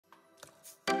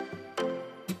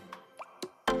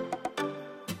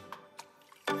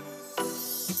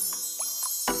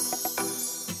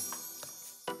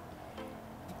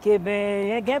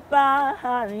Kebe Gepa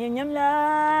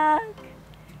Nyamlak.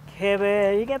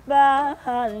 Kebe Gepa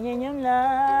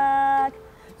Nyamlak.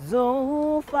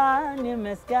 Zufa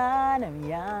Nimeskana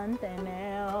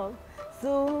Yantanel.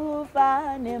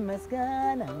 Zufa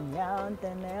Nimeskana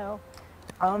Yantanel.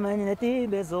 Amanati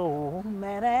Bezo,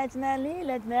 marriage Nelly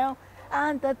let now.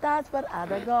 Anta touch for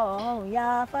other go,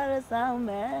 ya for a sound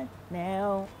man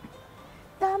now.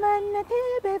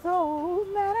 Tamanati Bezo,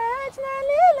 marriage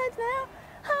Nelly let now.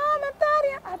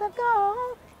 Hamataria other go,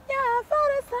 ya for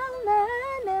a sound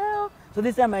man now. So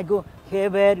this time I go,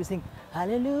 Heber, you sing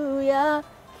Hallelujah,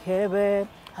 Heber,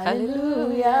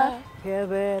 Hallelujah,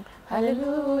 Heber,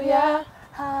 Hallelujah,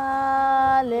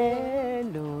 Hallelujah.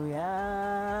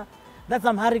 That's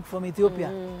Amharic from Ethiopia.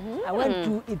 I went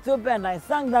to Ethiopia and I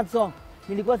sang that song.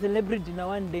 Nilikuwa celebrity na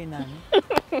one day nani.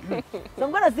 So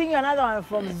I'm going to sing you another one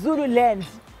from Zulu land.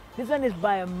 This one is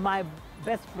by my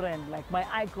best friend, like my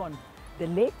icon, the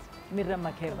late Miriam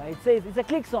Makeba. It says, it's a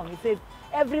click song. It says,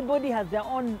 everybody has their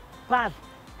own path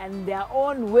and their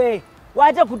own way.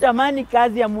 Wacha kutamani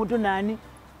kazi ya mtu nani.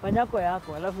 Fanyako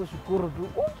yako, alafu shukuru tu.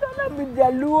 Uchana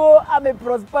Mjaluo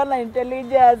ameprosper na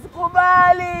intelligence.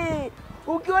 Kubali!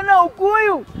 Ukiona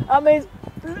Ukuyu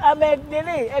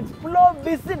explore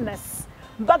business.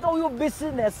 Mpaka huyo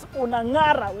business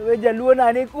unang'ara. Wewe Jaluo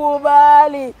nani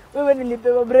kubali. Wewe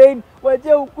nilipewa brain.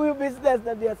 Wacha Ukuyu business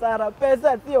na biashara.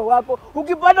 Pesa sio wako.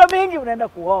 Ukipata mingi unaenda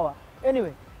kuoa.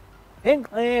 Anyway.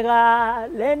 Enqega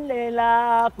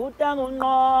lenlela kutangu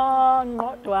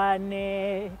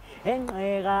ngotwane.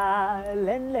 Enqega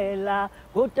lenlela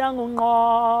kutangu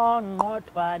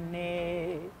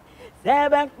ngotwane.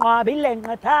 Sebe ngwabile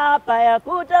ngathapha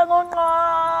yakuta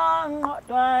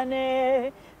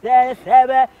ngotwane.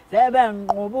 Sebe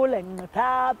ngqubule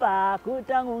ngathapha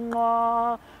kuta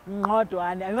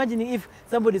ngotwane. Imagine if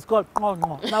somebody is called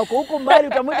Ngqo. Now ukumbali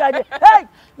utamwita aje, hey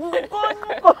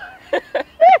Ngqo.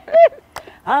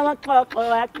 Amaxoxo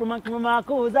yaxhuma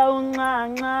kuza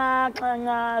unqanqaze.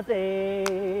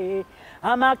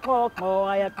 Amaxoxo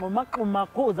ayaxhuma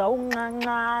kuza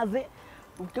unqanqaze.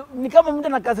 Ni kama mtu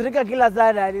anakasirika kila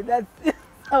saa. That's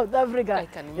South Africa. I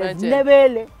can imagine.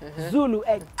 Nebele, Zulu,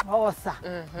 and Xhosa.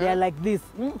 They are like this.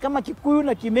 Kama Kikuyu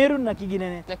na Kimeru na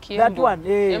Kiginene. That one.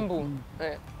 Embu.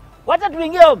 Wacha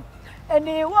tuingie.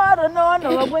 Ni wara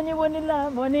nono wagwenye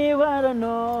wanilamo ni wara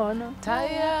nono.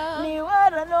 Taya. Ni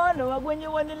wara nono wagwenye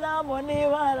wanilamo ni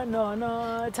wara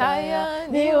nono. Taya.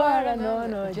 Ni wara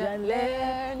nono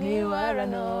jale. Ni wara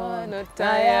nono.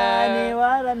 Taya. Ni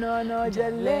wara nono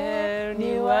jale.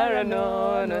 Ni wara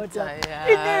nono taya.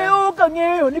 Ine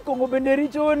okangeo ni kongo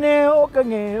benerichone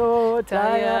okangeo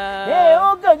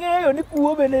taya. Okangeo ni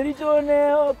kuo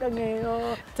benerichone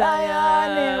okangeo taya.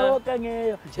 Ne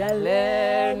okangeo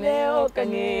jale ne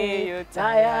okangeo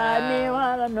taya ni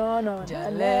wara nono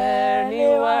jale ni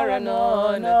wara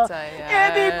nono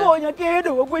taya. Bikonya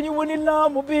kedo wagwenye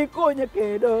wanilamo bikonya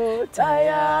kedo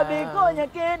taya. Bikonya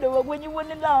kedo wagwenye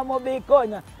wanilamo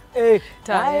bikonya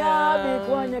taya.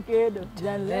 Bikonya kedo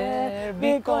jale.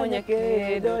 Bikonya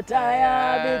kedo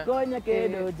taya. Bikonya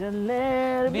kedo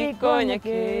jale. Bikonya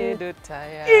kedo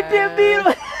taya.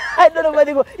 Itembiro. I don't know what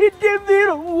they go.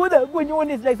 Itembiro uda kwenye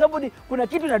one is like somebody kuna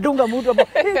kitu nadunga mtu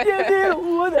hapo. Itembiro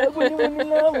uda kwenye one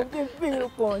lamo itembiro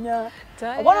konya.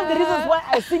 One of the reasons why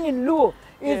I sing in Luo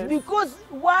is because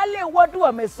wale watu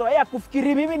wamesoea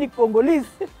kufikiri mimi ni Congolese.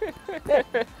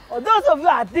 Those of you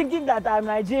are thinking that I'm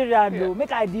Nigerian, though,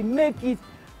 make it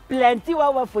plenty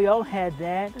wawa for your head,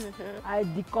 then I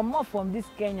come off from this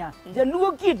Kenya. The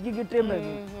Luo kid,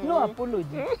 no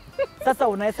apology. Sasa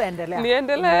unaisa endelea.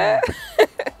 Niendelea.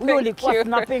 We only call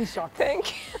snapping shot. Thank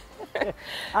you.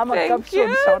 I'm a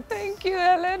caption shot. Thank you,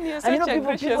 Hellen. You're such a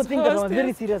gracious people think that I'm a hostess.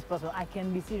 very serious person. I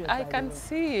can be serious. I can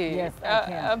see. Yes, I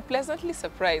can. I'm pleasantly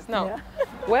surprised. Now,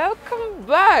 welcome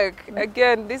back.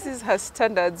 Again, this is Her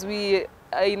Standards. We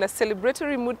are in a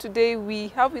celebratory mood today. We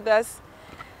have with us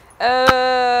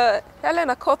Hellen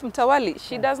Mtawali.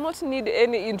 She does not need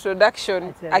any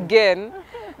introduction again,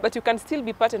 but you can still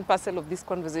be part and parcel of this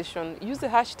conversation. Use the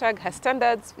hashtag Her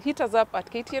Standards. Hit us up at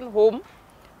KTN Home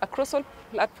across all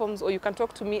platforms, or you can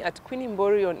talk to me at Queenie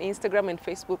Mbori on Instagram and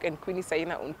Facebook and Queenie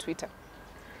Saina on Twitter.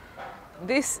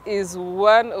 This is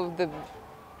one of the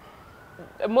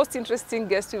most interesting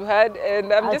guests we've had,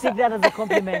 and I'll take that as a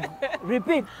compliment.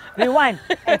 Repeat, rewind,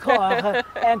 encore,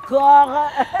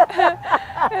 encore.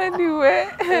 Anyway,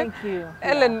 thank you.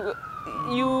 Hellen,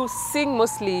 you sing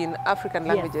mostly in African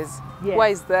languages. Yes. Why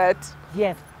is that?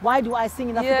 Yes. Why do I sing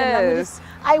in African languages?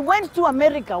 I went to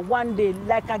America one day,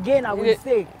 like again I will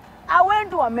say. I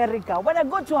went to America. When I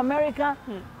go to America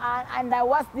and I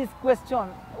was this question,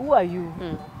 who are you?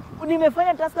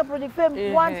 nimefanya Tusker Project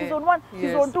Fame 1 season 1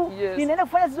 season 2 ninaenda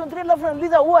kufanya season 3 alafu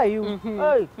nauliza who are you?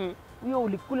 Hey, hiyo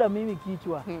ulikula mimi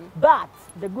kichwa. But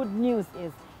the good news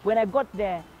is when I got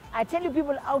there, I tell you,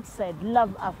 people outside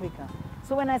love Africa.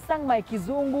 So when I sang my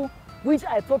Kizungu, which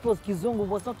I thought was Kizungu,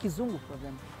 was not Kizungu for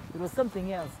them. It was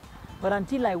something else. But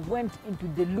until I went into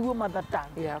the Luo mother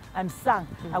tongue and sang,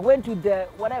 I went to the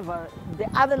whatever, the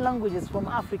other languages from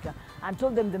Africa and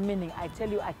told them the meaning. I tell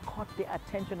you, I caught their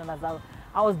attention, and as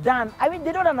I was done. I mean,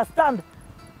 they don't understand,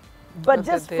 but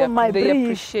just from my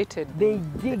brief, they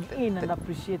dig in and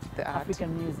appreciate the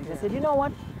African music. I said, you know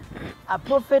what? A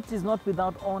prophet is not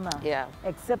without honor,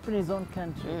 except in his own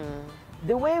country.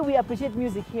 The way we appreciate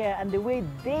music here and the way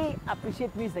they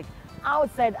appreciate music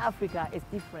outside Africa is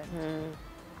different.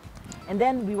 And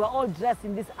then we were all dressed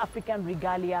in this African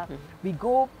regalia. We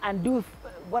go and do,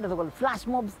 what are they called, flash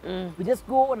mobs. We just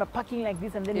go on a parking like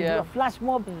this and then we do a flash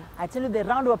mob. I tell you, the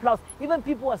round of applause. Even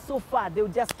people who are so far, they will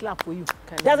just clap for you.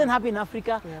 Doesn't happen in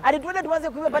Africa. I did once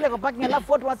you parking and laugh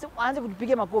for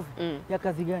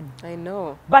I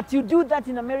know. But you do that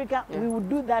in America, we would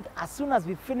do that as soon as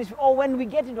we finish, or when we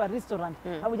get into a restaurant,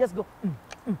 I would just go,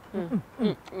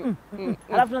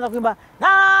 alafu tunaanza kuimba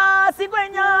na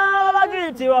sigwenya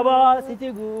bagiti wabo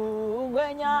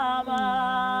sitigungwe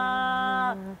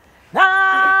nyama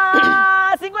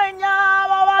na sigwenya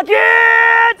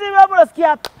bagiti wabo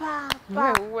nasikia pa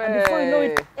pa, and before you know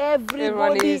it,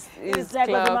 everybody is like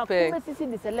clapping. I felt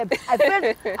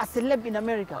a celeb in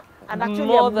America. And actually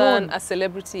more than a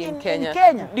celebrity in Kenya.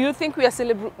 Do you think we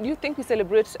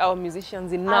celebrate our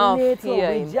musicians enough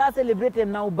here? We just celebrate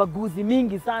them now. Baguzi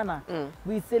mingi sana.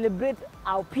 We celebrate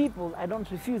our people. I don't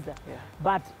refuse that.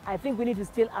 But I think we need to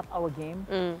still up our game.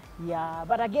 Yeah.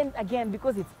 But again,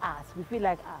 because it's us, we feel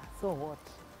like so what?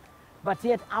 But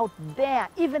yet out there,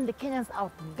 even the Kenyans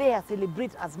out there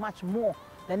celebrate as much more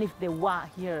than if they were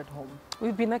here at home.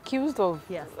 We've been accused of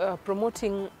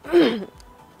promoting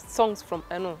songs from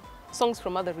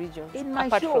other regions. In my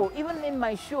show, even in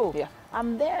my show,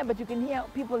 I'm there, but you can hear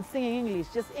people singing English,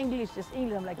 just English.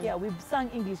 I'm like, we've sung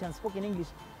English and spoken English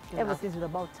ever since. It's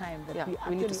about time that we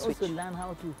actually also learn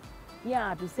how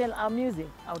to sell our music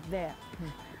out there.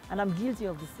 And I'm guilty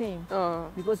of the same,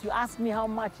 because you ask me how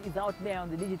much is out there on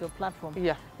the digital platform.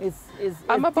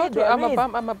 I'm about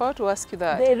to ask you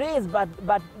that. They raise, but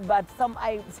some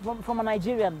from a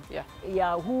Nigerian,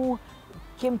 who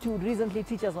came to recently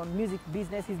teach us on music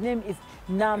business. His name is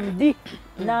Namdi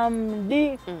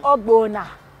Ogbona.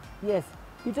 Yes,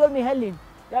 he told me, Hellen,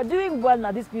 you are doing well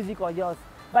now, this music of yours,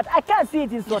 but I can't see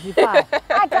it in Spotify.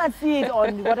 I can't see it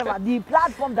on whatever the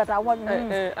platform that I want.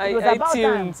 It was about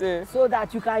time, so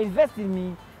that you can invest in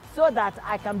me, so that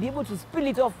I can be able to spill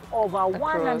it off over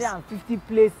 150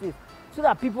 places, so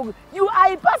that people, you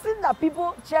are a person that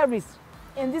people cherish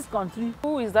in this country.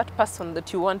 Who is that person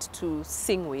that you want to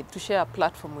sing with, to share a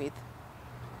platform with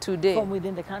today? From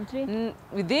within the country?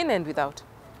 Within and without.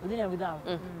 Within and without.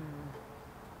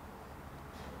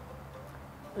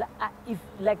 If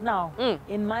like now,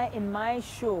 in my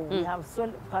show, we have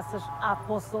Pastor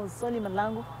Apostle Soli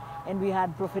Malango, and we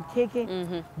had Prophet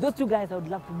Keke. Those two guys, I would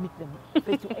love to meet them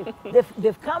face to face.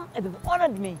 They've come and they've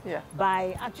honored me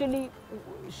by actually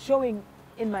showing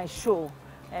in my show,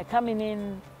 coming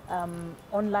in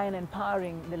online,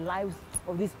 empowering the lives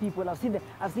of these people. I've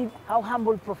seen how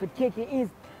humble Prophet Keke is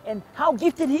and how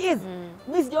gifted he is.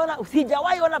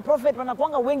 Sijawahi ona prophet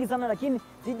wanakuanga wengi sana, lakini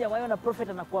sijawahi ona prophet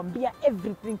anakuambia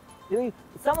everything.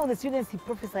 Some of the students he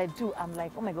prophesied to, I'm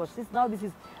like, oh my gosh, this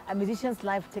is a musician's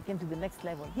life taken to the next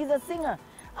level. He's a singer,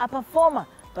 a performer,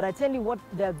 but I tell you what,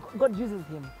 God uses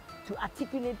him to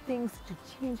articulate things to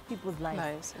change people's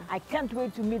lives. I can't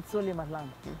wait to meet Soli Malango.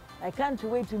 I can't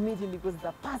wait to meet him because he's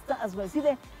a pastor as well. See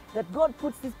there, that God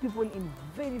puts these people in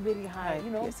very, very high,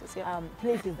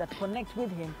 places that connect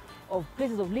with him, of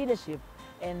places of leadership,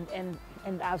 and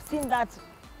I've seen that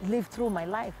live through my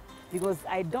life, because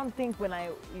I don't think when I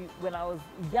was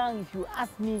young, if you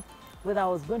asked me whether I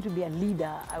was going to be a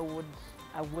leader, I would.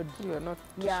 You are not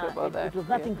too sure about that. It was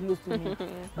nothing close to me.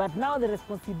 But now the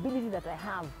responsibility that I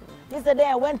have. Yesterday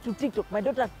I went to TikTok. My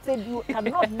daughter said, you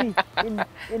cannot be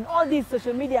in all these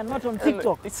social media, not on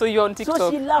TikTok. So you're on TikTok?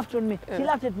 So she laughed on me. She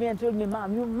laughed at me and told me,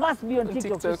 Mom, you must be on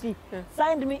TikTok. So she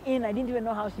signed me in. I didn't even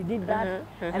know how she did that.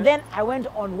 And then I went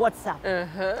on WhatsApp.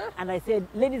 And I said,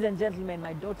 ladies and gentlemen,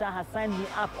 my daughter has signed me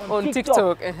up on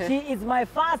TikTok. She is my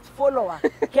first follower.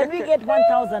 Can we get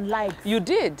 1,000 likes? You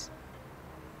did?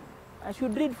 I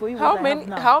should read for you what I have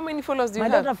now. How many followers do you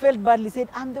have? My daughter felt badly, said,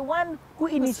 I'm the one who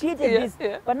initiated this,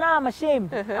 but now I'm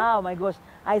ashamed. Oh my gosh.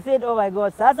 I said, oh my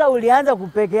God, sasa ulianza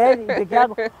peke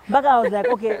yako. But I was like,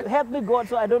 okay, help me God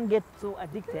so I don't get so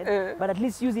addicted, but at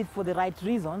least use it for the right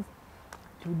reasons.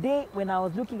 Today, when I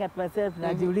was looking at myself,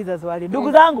 najiuliza swali,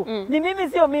 ndugu zangu, ni mimi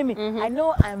sio mimi. I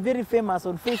know I'm very famous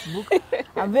on Facebook.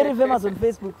 I'm very famous on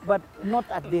Facebook, but not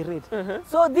at the rate.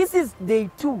 So this is day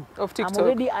 2 of TikTok. I'm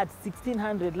already at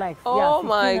 1,600 likes. Oh yeah,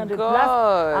 my 1,600 God. plus.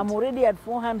 I'm already at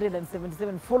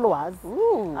 477 followers.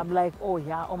 Ooh. I'm like, oh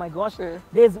yeah, oh my gosh.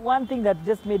 There's one thing that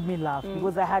just made me laugh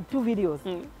because I had 2 videos.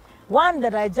 One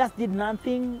that I just did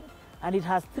nothing and it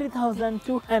has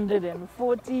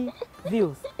 3,240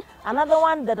 views. Another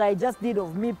one that I just did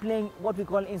of me playing what we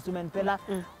call instrumental.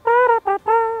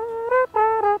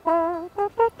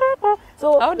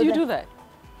 So how do you do that?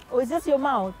 Oh, it's just your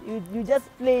mouth. You just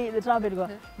play the trumpet. Go.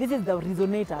 This is the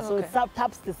resonator, so it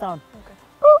taps the sound.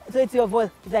 So it's your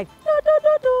voice. It's like,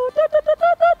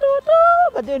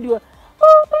 but then you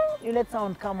let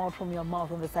sound come out from your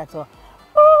mouth on the side. So.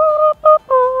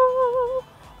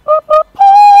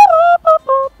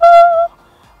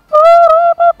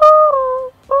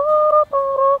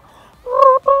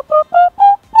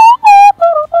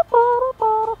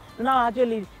 Now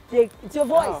actually, it's your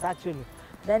voice actually.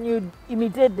 Then you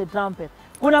imitate the trumpet.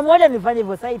 Kuna moja nifanye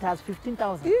hivyo, sasa it has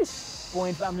 15,000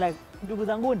 points. I'm like, ndugu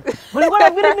zanguni, mlikuwa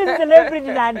nafikiri mimi celebrity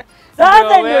nani?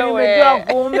 Sasa ndio nimejua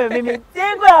kumbe mimi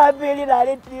siku ya pili na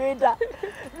Twitter.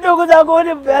 Ndugu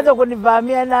zanguni mmeanza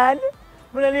kunivamia nani?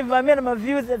 Mnanivamia na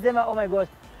views, nasema oh my gosh.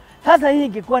 Sasa hii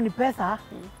ingekuwa ni pesa.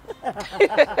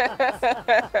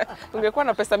 Ungekuwa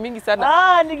na pesa mingi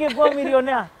sana. Ningekuwa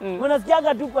milionea.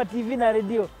 Unasikiaga tu kwa TV na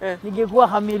radio.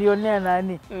 Ningekuwa milionea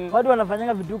nani. Watu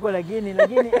wanafanyanga vituko lakini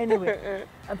anyway.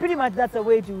 And pretty much that's a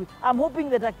way to I'm hoping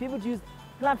that people use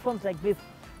platforms like this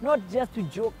not just to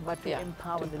joke but to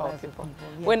empower the lives of people.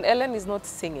 Yeah. When Hellen is not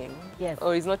singing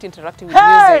or is not interacting with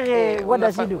music, what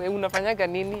does she do? Unafanyaga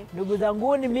nini? Ndugu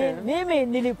zanguni mimi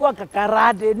nilikuwa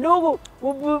karate. Ndugu,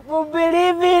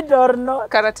 believe it or not.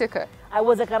 Karateka. I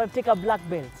was a karateka black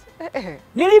belt.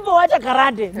 Nilipoacha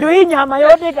karate, ndio hii nyama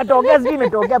yote ikatokea, sijui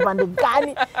imetokea pande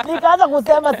gani. Nikaanza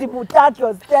kusema simutaki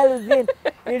hostel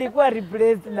ilikuwa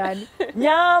replaced nani.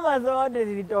 Nyama zote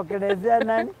zilitokelezea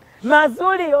nani.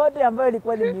 Masuli yote ambayo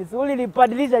ilikuwa ni misuli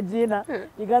ilibadilisha jina.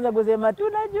 Nikaanza kusema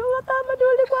tunajua kama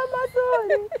tulikuwa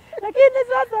masuli, lakini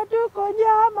sasa tuko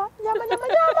nyama.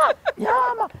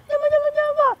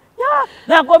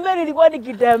 Na kwa mimi nilikuwa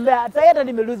nikitembea, hata hata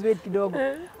nimelose weight kidogo.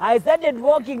 I started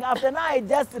walking after now I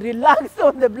just relaxed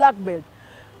on the black belt.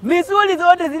 Misuli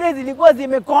zote zile zilikuwa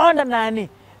zimekonda nani.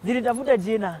 Zilitafuta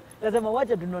jina. Nasema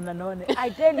wacha tunone.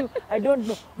 I tell you, I don't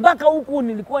know. Mpaka huku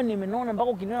nilikuwa nimenona, mpaka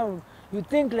ukiniona you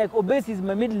think like obese is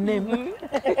my middle name.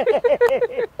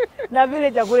 Na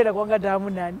vile chakula inakuanga tamu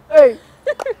nani. Hey.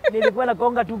 Nilikuwa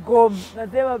nakonga tu komu.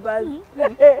 Nasema basi.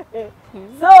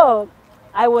 So,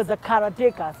 I was a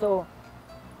karateka. So,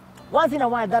 once in a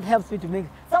while that helps me to make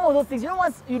some of those things. You know,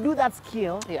 once you do that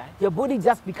skill, your body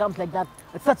just becomes like that.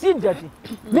 Sachin dirty.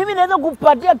 Mimi naweza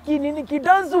kupatia kinini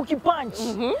kidanzuki punch.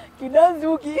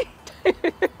 Kidanzuki.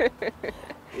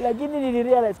 Lakini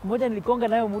nilirealize moja nilikonga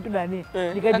nayo mtu nani.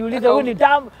 Nikajiuliza huyu ni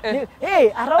tamu.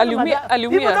 Hey, around Madari.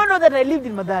 People don't know that I lived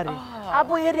in Madari.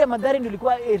 Hapo area Madari ndio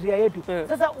ilikuwa area yetu.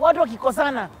 Sasa watu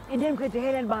wakikosana, ndiye mkaite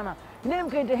Hellen bana. Ndiye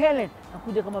mkaite Hellen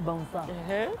nakuja kama bouncer.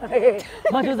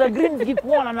 Macho za green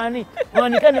zikikuona nani?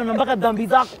 Unanikani unambaka dhambi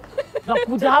zako.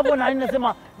 Nakuja hapo na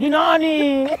nasema ni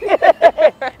nani?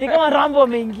 Ni kama Rambo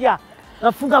ameingia.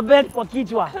 Nafunga belt kwa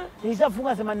kichwa.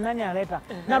 Nishafunga sema ni nani analeta.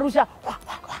 Narusha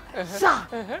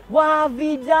wa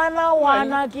vijana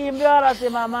wanakimbia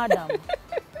wanasema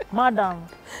madam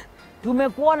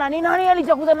tumekuona ni nani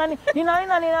alichakuza nani ni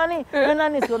nani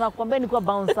sio nakwambia ni kwa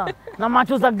bouncer na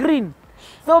macho za green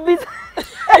so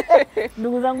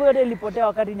ndugu zangu yote ilipotea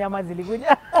wakati nyama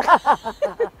zilikuja.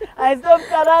 I stopped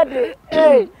karate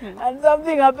and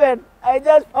something happened. I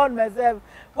just found myself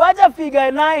wacha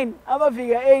figure 9 ama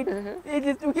figure 8 it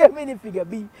is to give me figure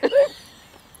B.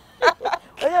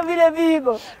 Oya vile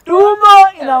vigo tumbo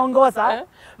inaongoza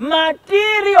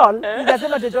material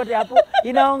nikasema chochote hapo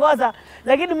inaongoza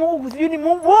lakini Mungu sijui ni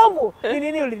Mungu ni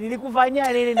nini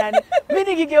nilikufanyia nini nani mimi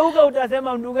nikigeuka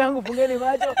utasema ndugu yangu fungeni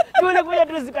macho yule kuja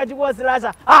tu sikachukua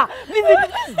silaha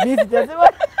mimi sitasema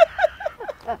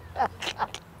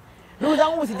ndugu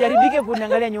zangu msijaribike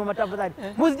kuniangalia nyuma tafadhali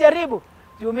msijaribu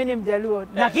mimi ni Mjaluo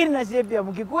lakini na shape ya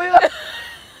Mkikuyu.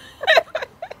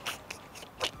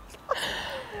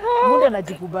 Mungu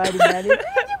anajikubali nani?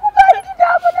 Jikubali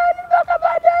kitambo nani mpaka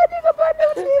baadaye nikapanda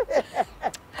usiwe.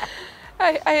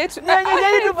 I hate to...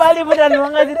 Nyangejeni tu pali muda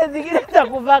nuanga zile zingine za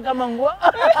kuvaa kama nguo.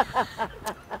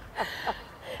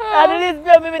 At least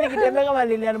pia mimi nikitembea kama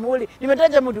Lilian Muli.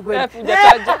 Nimetaja mtu kweli.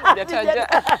 Hujataja.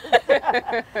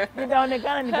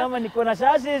 Nitaonekana ni kama niko na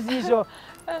shashi hizo.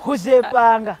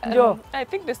 Huzepanga. Ndio. I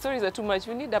think the stories are too much.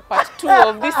 We need a part 2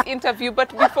 of this interview.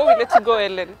 But before we let you go,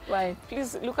 Hellen,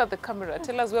 please look at the camera.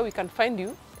 Tell us where we can find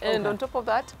you. And on top of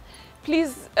that,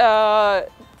 please,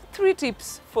 3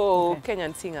 tips for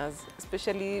Kenyan singers.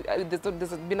 Especially,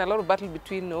 there's been a lot of battle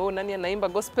between nani anaimba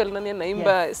gospel, nani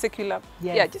anaimba secular.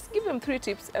 Yeah, just give them 3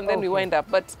 tips and then we wind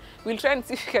up. But we'll try and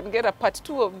see if we can get a part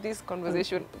 2 of this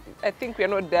conversation. I think we are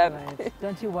not done. Right.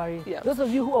 Don't you worry. Those of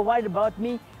you who are worried about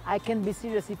me, I can be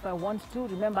serious if I want to.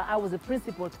 Remember, I was a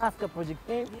principal tasker project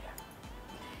failure.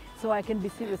 So I can be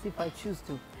serious if I choose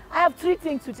to. I have 3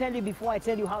 things to tell you before I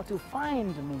tell you how to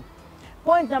find me.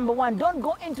 Point number 1, don't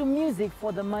go into music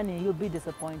for the money. You'll be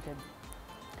disappointed.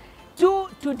 2,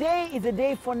 today is a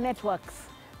day for networks.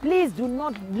 Please do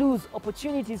not lose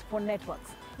opportunities for networks.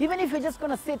 Even if you're just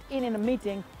going to sit in a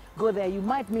meeting, go there. You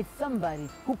might meet somebody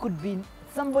who could be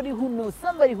somebody who knows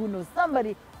somebody who knows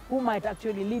somebody who might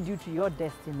actually lead you to your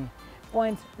destiny.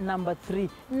 Point number 3,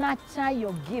 nurture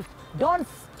your gift. Don't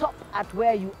stop at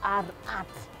where you are at.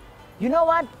 You know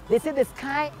what? They say the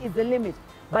sky is the limit.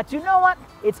 But you know what?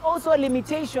 It's also a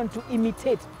limitation to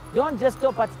imitate. Don't just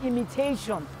stop at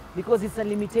imitation because it's a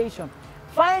limitation.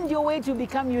 Find your way to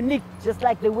become unique, just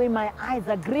like the way my eyes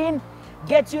are green.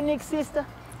 Get unique, sister.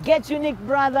 Get unique,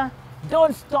 brother.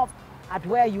 Don't stop at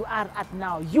where you are at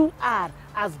now. You are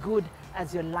as good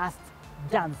as your last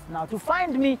dance. Now, to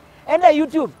find me, enda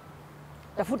YouTube.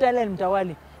 Tafuta Hellen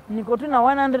Mtawali. Niko tu na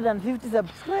 150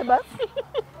 subscribers.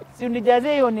 Si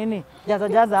unijaze hiyo nini?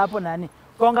 Jaza hapo nani?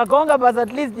 Konga basi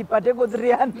at least nipate ko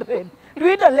 300.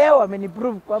 Twitter leo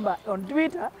ameniprove kwamba on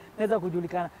Twitter naweza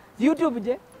kujulikana. YouTube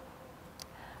je?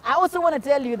 I also want to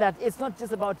tell you that it's not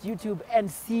just about YouTube and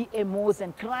CMOs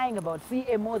and crying about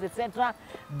CMOs, etc.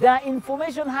 The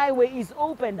information highway is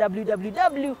open.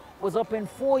 www was open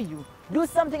for you. Do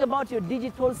something about your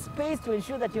digital space to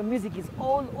ensure that your music is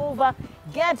all over.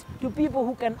 Get to people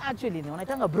who can actually,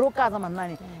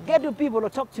 get to people or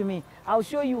talk to me. I'll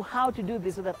show you how to do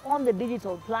this so that on the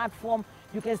digital platform,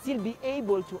 you can still be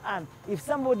able to earn. If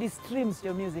somebody streams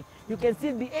your music, you can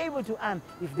still be able to earn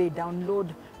if they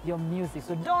download your music.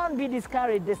 So don't be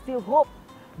discouraged. There's still hope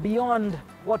beyond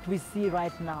what we see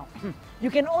right now.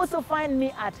 You can also find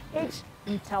me at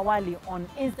Mtawali on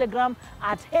Instagram,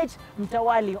 at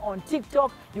Mtawali on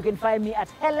TikTok. You can find me at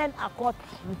Hellen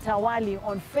Mtawali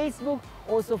on Facebook.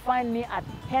 Also find me at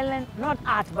Hellen, not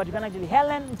at, but you can actually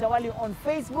Hellen Mtawali on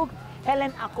Facebook,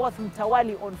 Hellen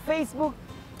Mtawali on Facebook.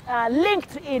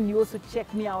 LinkedIn, you also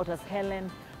check me out as Hellen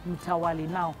Mtawali.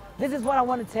 Now, this is what I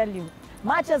want to tell you.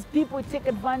 Much as people take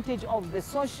advantage of the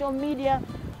social media,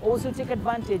 also take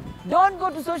advantage. Don't go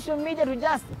to social media to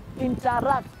just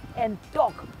interact and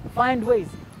talk. Find ways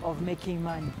of making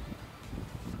money.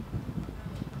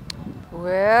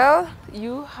 Well,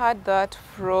 you heard that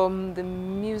from the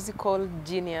musical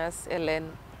genius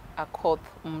Hellen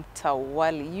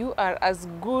Mtawali. You are as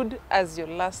good as your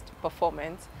last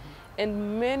performance,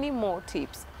 and many more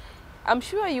tips. I'm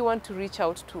sure you want to reach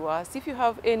out to us. If you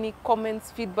have any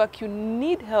comments, feedback, you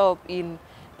need help in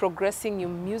progressing your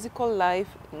musical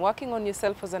life, working on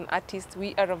yourself as an artist,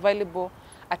 we are available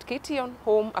at KTN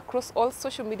Home across all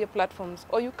social media platforms,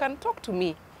 or you can talk to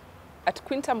me at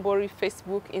Quintambori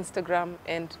Facebook, Instagram,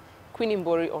 and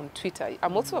Quinimbori on Twitter.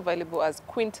 I'm also available as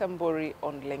Quintambori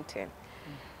on LinkedIn.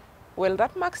 Well,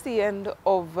 that marks the end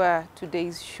of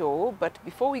today's show, but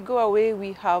before we go away,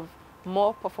 we have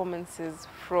more performances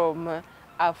from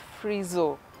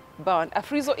Afrizo band.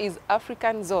 Afrizo is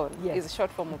African Zone. Yes. It's a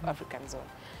short form of African Zone.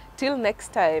 Till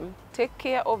next time, take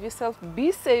care of yourself,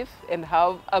 be safe, and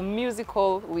have a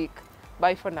musical week.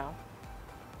 Bye for now.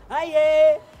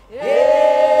 Aye.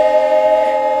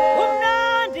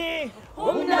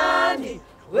 Umnandi,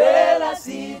 wela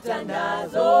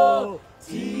sitandazo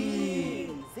ti.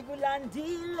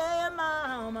 Sigulandile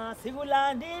mama,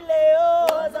 sigulandile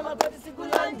oza makoti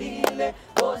sigulandile,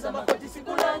 oza makoti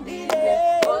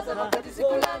sigulandile, oza makoti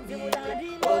sigulandile,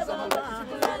 oza makoti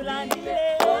sigulandile,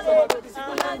 oza makoti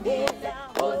sigulandile,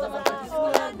 oza makoti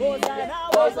sigulandile,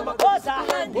 oza makoti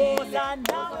sigulandile, oza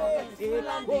nawe,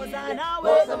 oza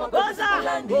nawe, oza makoti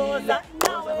sigulandile,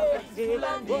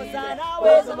 oza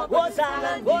nawe, oza makoti sigulandile.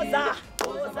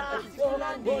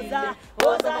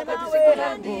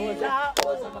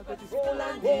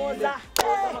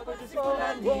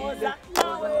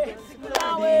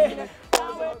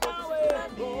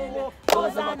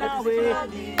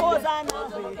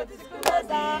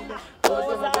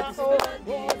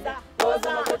 Oza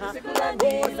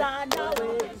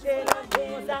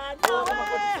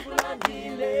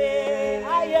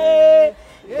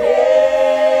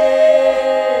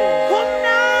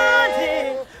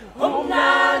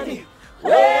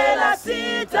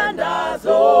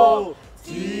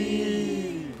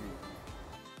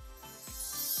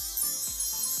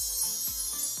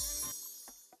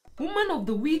Woman of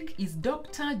the Week is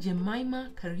Dr.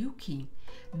 Jemima Kariuki.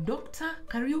 Dr.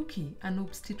 Kariuki, an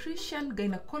obstetrician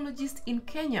gynecologist in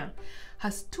Kenya,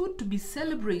 has stood to be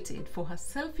celebrated for her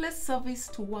selfless service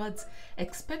towards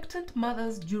expectant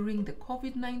mothers during the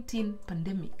COVID-19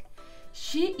 pandemic.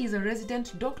 She is a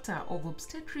resident doctor of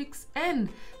obstetrics and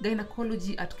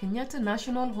gynecology at Kenyatta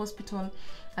National Hospital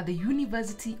at the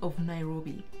University of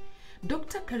Nairobi.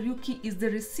 Dr. Kariuki is the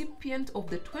recipient of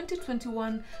the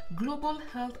 2021 Global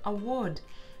Health Award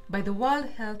by the World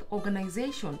Health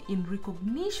Organization in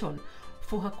recognition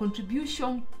for her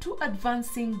contribution to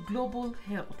advancing global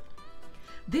health.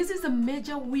 This is a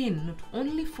major win not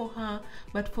only for her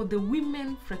but for the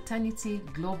women fraternity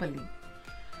globally.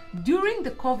 During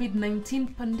the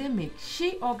COVID-19 pandemic,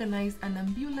 she organized an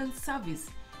ambulance service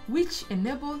which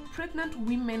enabled pregnant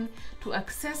women to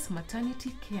access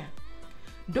maternity care.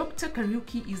 Dr.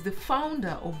 Kariuki is the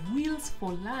founder of Wheels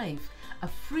for Life, a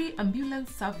free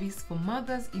ambulance service for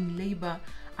mothers in labor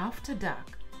after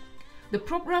dark. The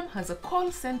program has a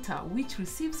call center which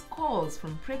receives calls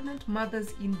from pregnant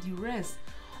mothers in duress,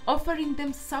 offering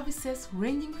them services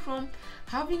ranging from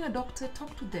having a doctor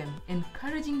talk to them,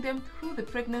 encouraging them through the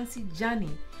pregnancy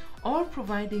journey, or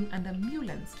providing an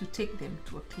ambulance to take them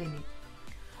to a clinic.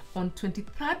 On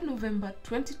 23rd November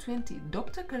 2020,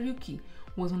 Dr. Kariuki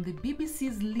was on the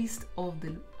BBC's list of the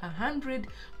 100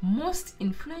 most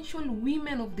influential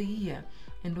women of the year,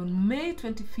 and on May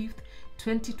 25th,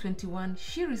 2021,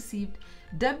 she received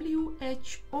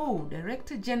WHO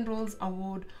Director General's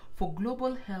Award for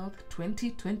Global Health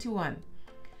 2021.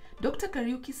 Dr.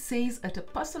 Kariuki says at a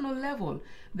personal level,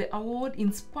 the award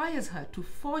inspires her to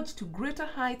forge to greater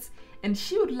heights, and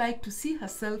she would like to see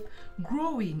herself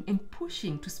growing and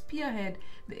pushing to spearhead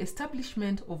the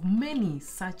establishment of many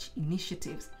such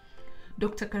initiatives.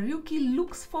 Dr. Kariuki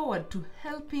looks forward to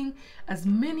helping as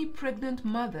many pregnant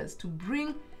mothers to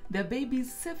bring their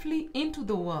babies safely into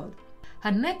the world.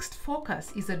 Her next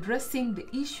focus is addressing the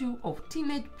issue of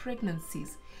teenage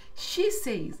pregnancies. She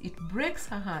says it breaks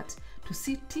her heart to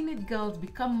see teenage girls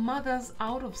become mothers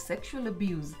out of sexual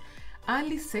abuse,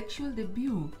 early sexual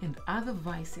debut, and other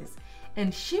vices,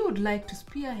 and she would like to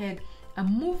spearhead a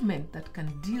movement that can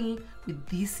deal with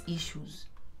these issues.